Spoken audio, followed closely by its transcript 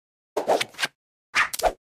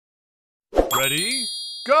Ready,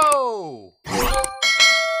 go!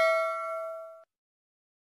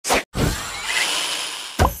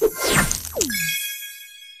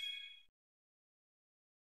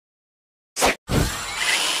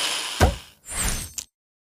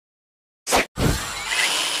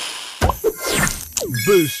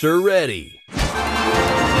 Booster ready.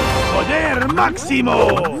 Poder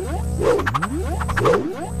máximo.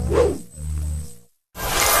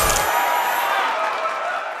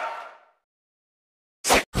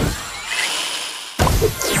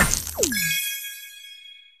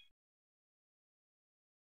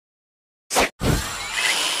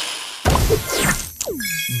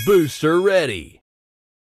 Booster ready.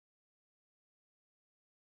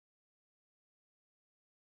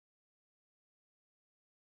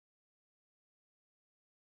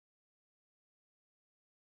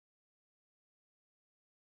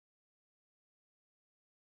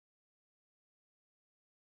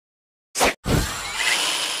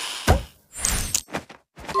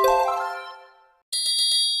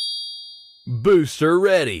 Booster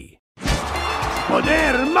ready.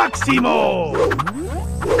 Poder máximo.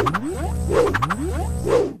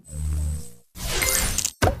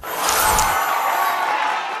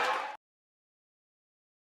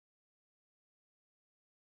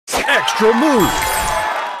 Extra move.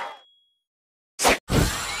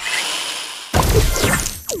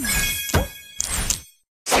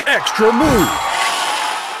 Extra move.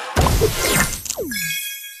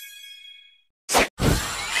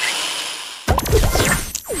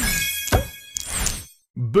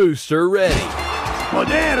 Booster ready.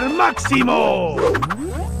 Poder máximo.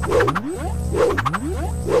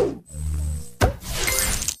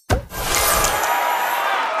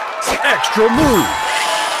 Extra move.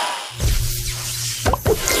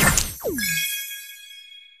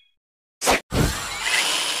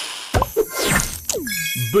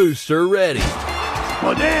 Booster ready.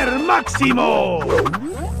 Poder máximo.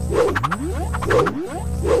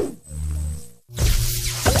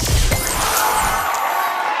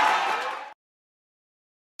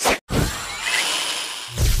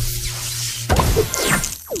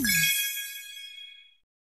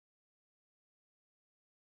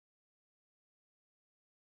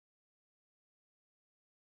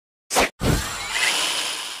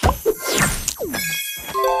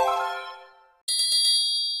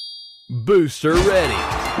 Booster ready.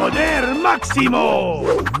 Poder máximo.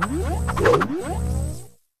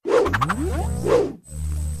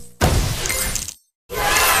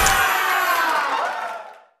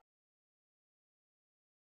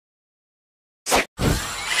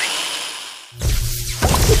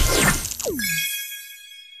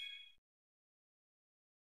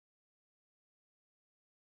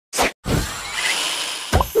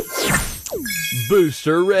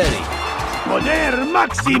 Booster ready. Poder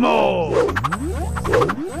máximo.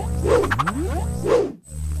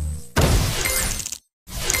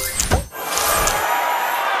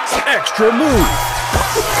 Extra move.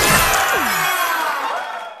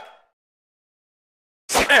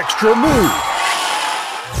 Extra move.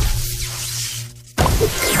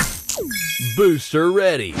 Booster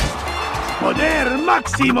ready. Poder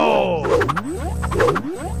máximo.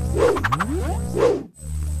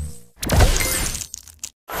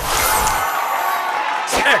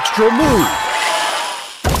 Extra move.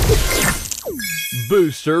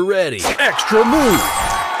 Booster ready. Extra move.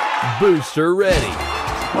 Booster ready.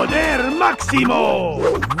 Poder máximo.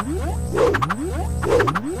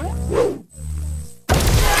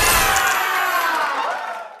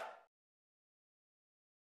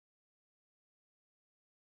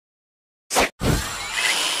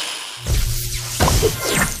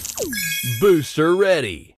 Booster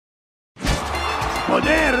ready.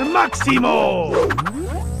 Poder máximo.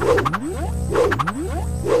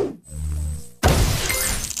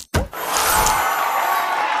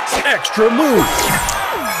 Extra move.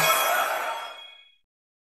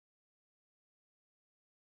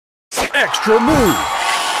 Extra move.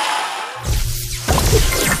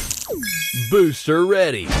 Booster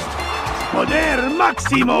ready. Poder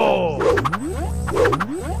máximo.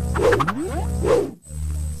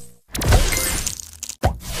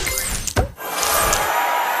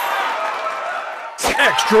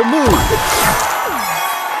 Extra move.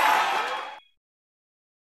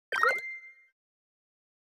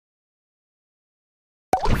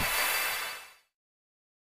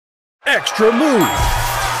 Extra move.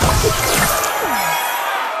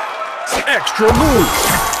 Extra move.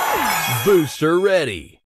 Booster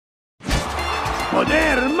ready.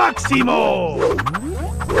 Poder máximo.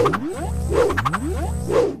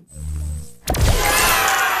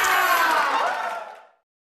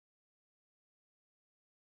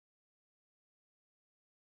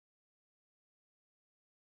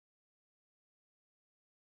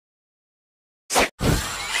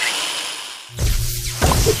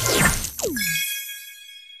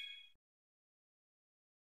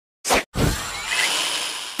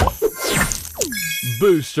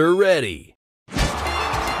 Booster ready.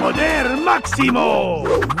 Poder máximo.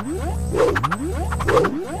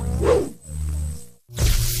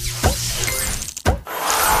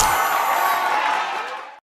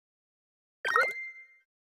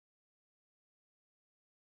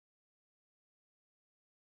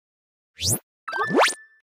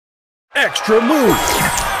 Extra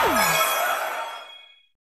move.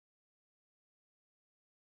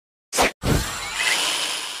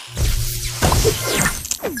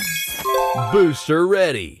 Booster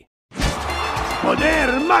ready.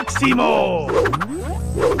 Poder máximo.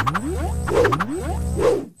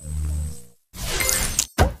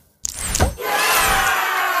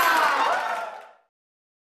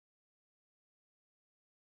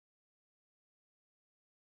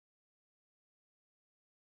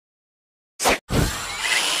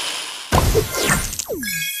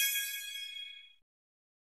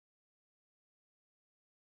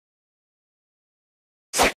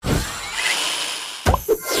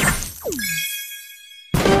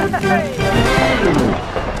 Hey!